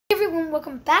everyone,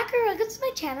 welcome back or welcome to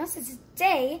my channel. So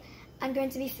today I'm going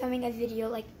to be filming a video,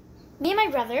 like me and my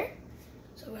brother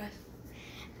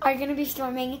are going to be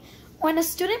filming when a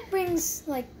student brings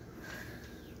like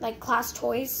class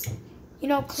toys, you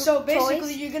know, so basically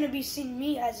toys. You're going to be seeing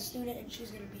me as a student and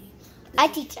she's going to be a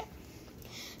teacher.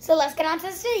 So let's get on to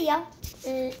this video.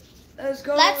 Let's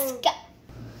go. Let's go.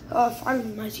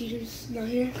 Finally my teacher's not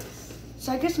here,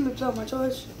 so I guess I'm going to play with my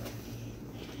toys.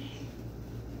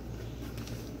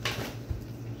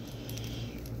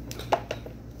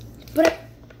 But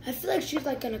I feel like she's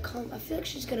like gonna come. I feel like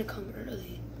she's gonna come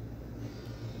early.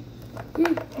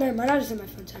 Never mind. I just had my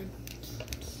fun time.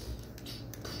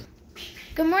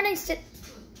 Good morning,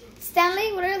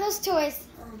 Stanley. What are those toys?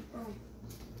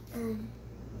 I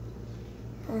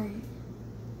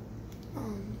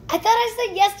thought I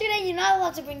said yesterday you're not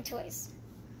allowed to bring toys.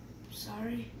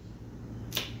 Sorry.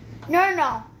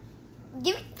 No.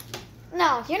 Give me.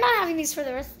 No, you're not having these for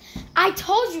the rest. I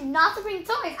told you not to bring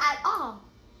toys at all.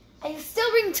 And you still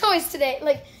bring toys today.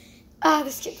 Like,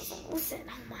 this kid doesn't listen.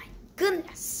 Oh my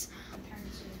goodness.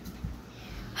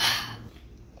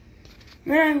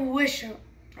 Man, I wish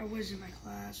I was in my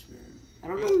class, man. I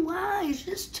don't know why. She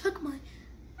just took my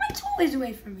toys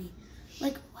away from me.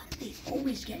 Like, why do they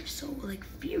always get so, like,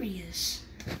 furious?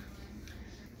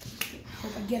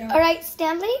 Hope I get out. All right,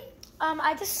 Stanley.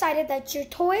 I decided that your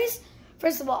toys,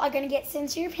 first of all, are going to get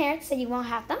sent to your parents and you won't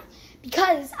have them.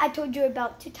 Because I told you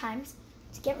about 2 times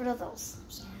to get rid of those. I'm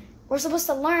sorry. We're supposed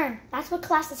to learn. That's what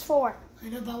class is for. I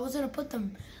know, but I was gonna put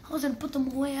them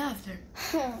away after.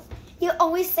 You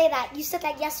always say that. You said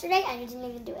that yesterday and you didn't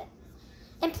even do it.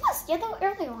 And plus, you're the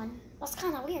early one. That's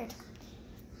kind of weird.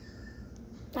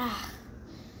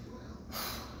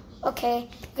 Okay,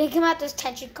 we can come out this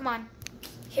tension. Come on.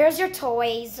 Here's your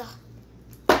toys.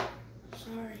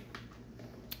 Sorry.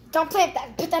 Don't play with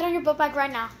that. Put that on your book bag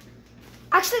right now.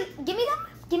 Actually, give me them.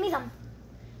 Give me them.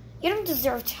 You don't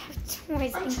deserve to have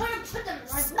toys. I'm trying to put them in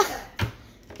my book bag.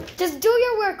 Just do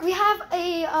your work. We have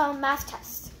a math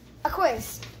test. A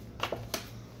quiz.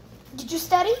 Did you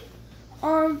study?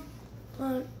 Don't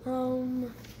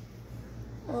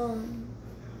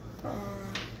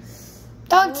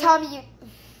Tell me you...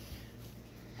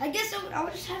 I guess I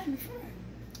was just having fun.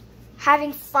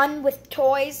 Having fun with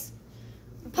toys?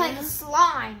 Playing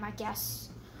slime, I guess.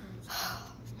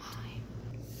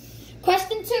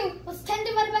 Question 2. What's 10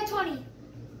 divided by 20?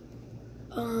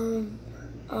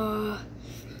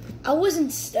 I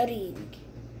wasn't studying.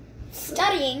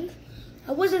 Studying?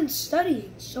 I wasn't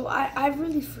studying, so I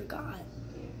really forgot.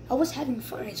 I was having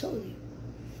fun, I told you.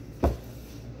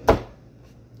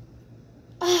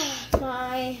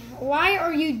 Why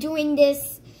are you doing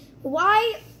this?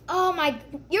 Why? Oh my,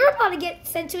 you're about to get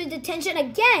sent to detention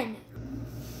again.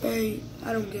 Hey,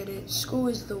 I don't get it. School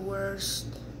is the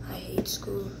worst. I hate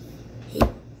school. I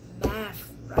hate math,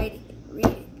 writing, and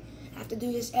reading. I have to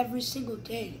do this every single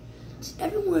day. Does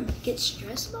everyone get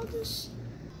stressed about this?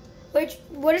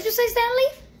 What did you say, Stanley?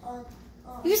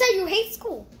 You said you hate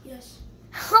school. Yes.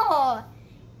 Oh,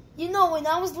 you know, when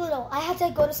I was little, I had to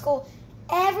go to school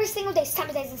every single day,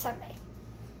 Saturdays and Sunday.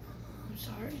 I'm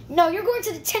sorry. No, you're going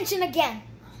to detention again.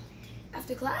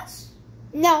 After class?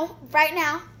 No, right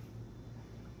now.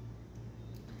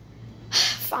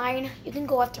 Fine, you can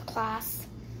go after class.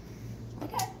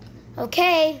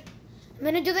 Okay, I'm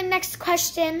going to do the next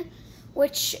question,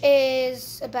 which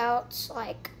is about,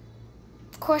 like,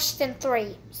 question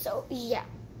 3. So, yeah.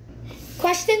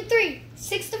 Question 3.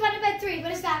 6 divided by 3.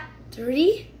 What is that?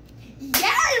 3?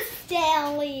 Yes,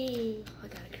 Stanley. I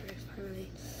got it correct finally.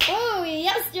 Oh,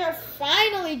 yes, you're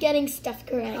finally getting stuff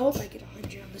correct. I hope I get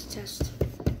 100 on this test.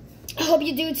 I hope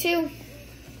you do, too.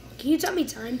 Can you tell me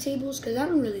timetables? Because I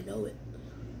don't really know it.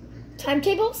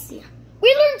 Timetables? Yeah. We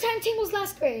learned timetables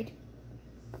last grade.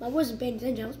 I wasn't paying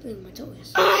attention. I was playing with my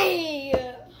toys.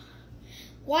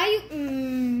 Why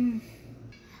you...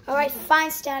 All right,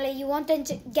 fine, Stanley. You won't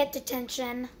get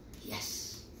detention.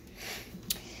 Yes.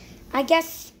 I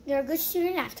guess you're a good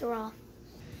student after all.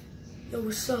 Yo,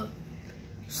 what's up?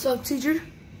 What's up, teacher?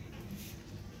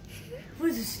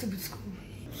 What is this stupid school?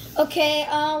 Okay,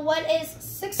 what is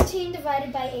 16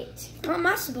 divided by 8? How am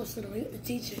I supposed to know? You're the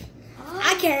teacher.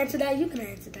 I can't answer that. You can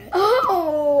answer that.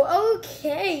 Oh,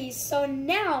 okay. So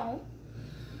now...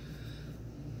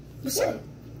 What's up?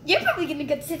 You're probably going to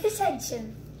get to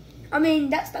detention. I mean,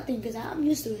 that's nothing because I'm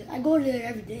used to it. I go there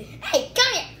every day. Hey,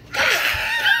 come here.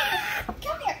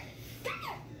 Come here.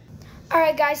 All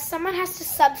right, guys. Someone has to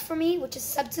sub for me, which is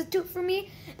substitute for me,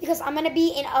 because I'm going to be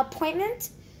in an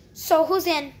appointment. So who's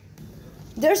in?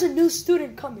 There's a new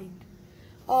student coming.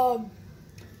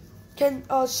 Can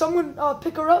someone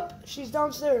pick her up? She's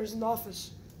downstairs in the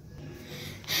office.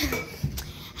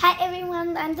 Hi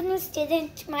everyone, I'm the new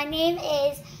student. My name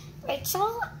is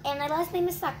Rachel and my last name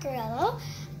is Sakurello.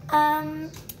 I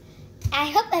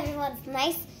hope everyone's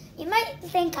nice. You might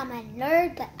think I'm a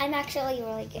nerd, but I'm actually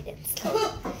really good at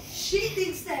school. She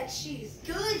thinks that she's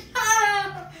good.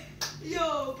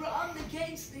 Yo, bro, I'm the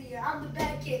gangster here. I'm the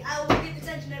bad kid. I will give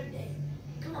attention every day.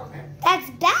 Come on, man. That's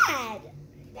bad.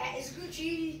 That is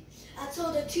Gucci. I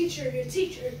told your teacher,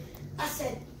 I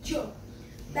said, yo,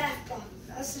 math problem.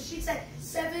 She said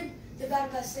 7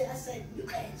 divided by 6. I said, you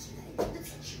can't answer that. You're the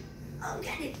teacher. I don't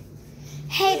get it.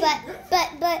 Hey,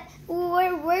 but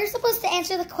we're supposed to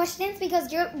answer the questions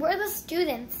because we're the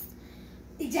students.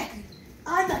 Exactly.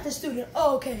 I'm not the student.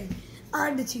 Oh, okay.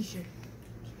 I'm the teacher.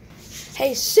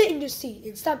 Hey, sit in your seat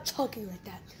and stop talking like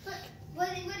that. Look, what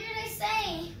did I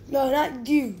say? No, not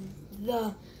you.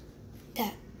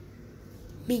 That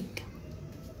mean guy.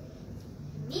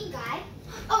 Mean guy?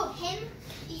 Oh, him?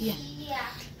 Yeah. Yeah.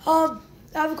 I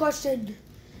have a question.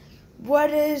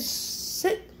 What is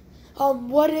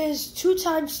 2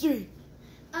 times 3?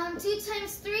 2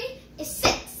 times 3 is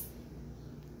 6.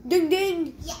 Ding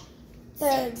ding. Yeah.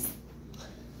 And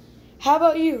how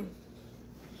about you?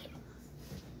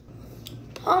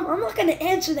 I'm not gonna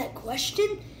answer that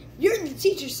question. You're the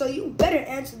teacher, so you better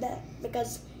answer that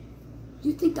because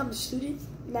you think I'm a student?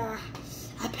 Nah,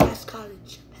 I passed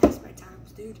college. Passed my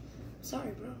times, dude.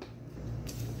 Sorry, bro.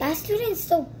 That student's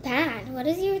so bad. What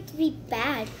is you to be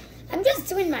bad? I'm just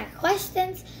doing my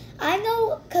questions. I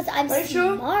know because I'm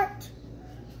smart.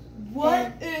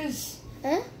 What is?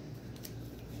 Huh?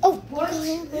 Oh, What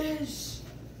is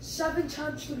 7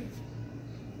 times 3?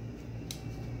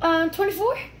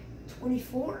 24?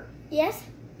 24? Yes.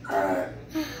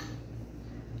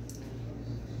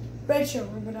 Rachel,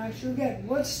 I'm gonna ask you again.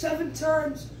 What's 7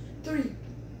 times 3?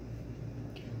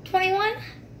 21?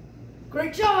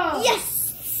 Great job! Yes!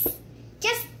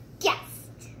 Just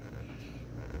guessed.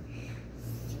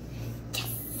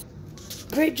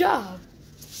 Great job,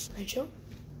 Rachel.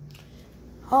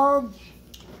 I'm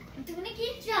doing a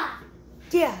good job.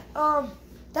 Yeah,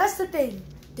 that's the thing.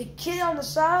 The kid on the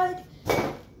side,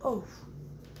 oh,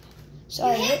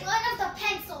 sorry. You hit one of the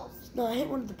pencils. No, I hit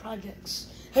one of the projects.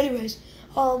 Anyways,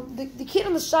 the kid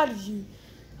on the side of you,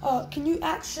 can you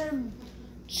ask him,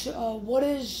 what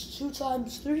is 2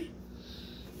 times 3?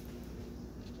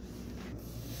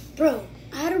 Bro,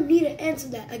 I don't need to answer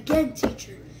that again,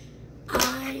 teacher.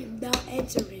 I am not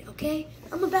answering it, okay?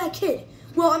 I'm a bad kid.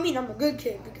 Well, I mean, I'm a good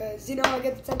kid because, I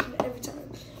get attention every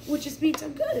time, which just means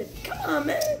I'm good. Come on,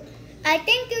 man. I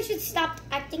think you should stop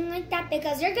acting like that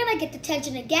because you're going to get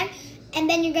detention again and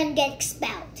then you're going to get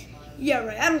expelled. Yeah,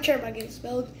 right. I don't care about getting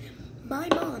expelled. My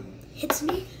mom hits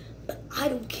me, but I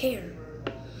don't care.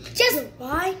 Just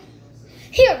why?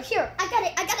 Here. I got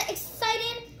it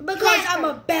exciting. Because I'm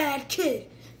a bad kid.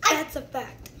 That's a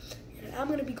fact. And I'm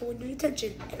gonna be going to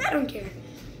detention, and I don't care.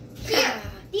 Here,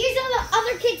 these are the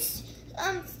other kids'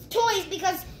 toys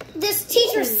because this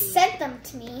teacher sent them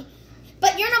to me.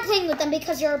 But you're not playing with them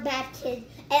because you're a bad kid,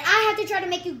 and I have to try to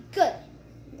make you good.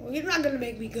 Well, you're not gonna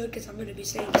make me good because I'm gonna be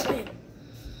saying the same.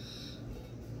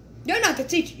 You're not the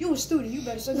teacher. You're a student. You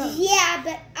better say that. Yeah,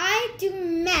 but I do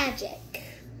magic.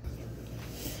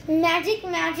 Magic.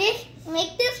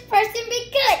 Make this person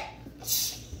be good.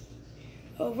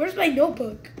 Oh, where's my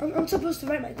notebook? I'm supposed to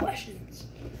write my questions.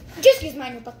 Just use my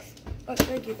notebook. Oh,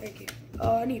 thank you.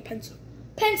 I need a pencil.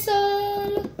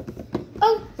 Pencil.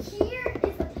 Oh, here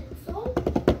is a pencil.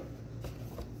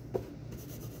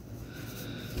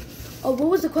 Oh, what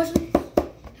was the question?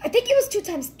 I think it was 2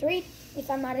 times 3,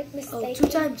 if I'm not mistaken. Oh, 2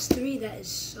 times 3, that is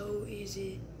so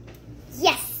easy.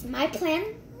 Yes, my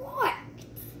plan worked.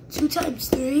 2 times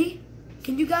 3?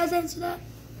 Can you guys answer that?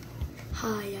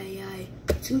 Hi.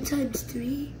 2 times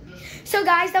 3? So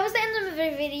guys, that was the end of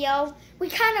the video. We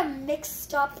kind of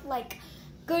mixed up like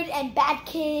good and bad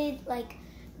kid, like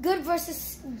good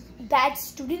versus bad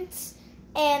students,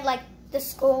 and like the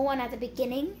school one at the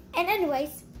beginning. And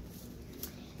anyways,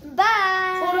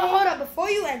 bye. Hold on. Before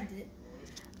you end it,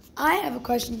 I have a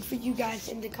question for you guys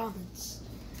in the comments.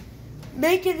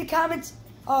 Make in the comments,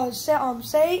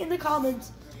 say in the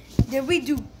comments, did we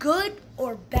do good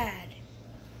or bad?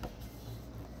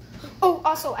 Oh,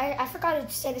 also, I forgot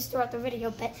to say this throughout the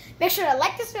video, but make sure to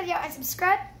like this video and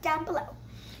subscribe down below.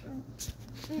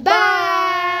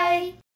 Bye.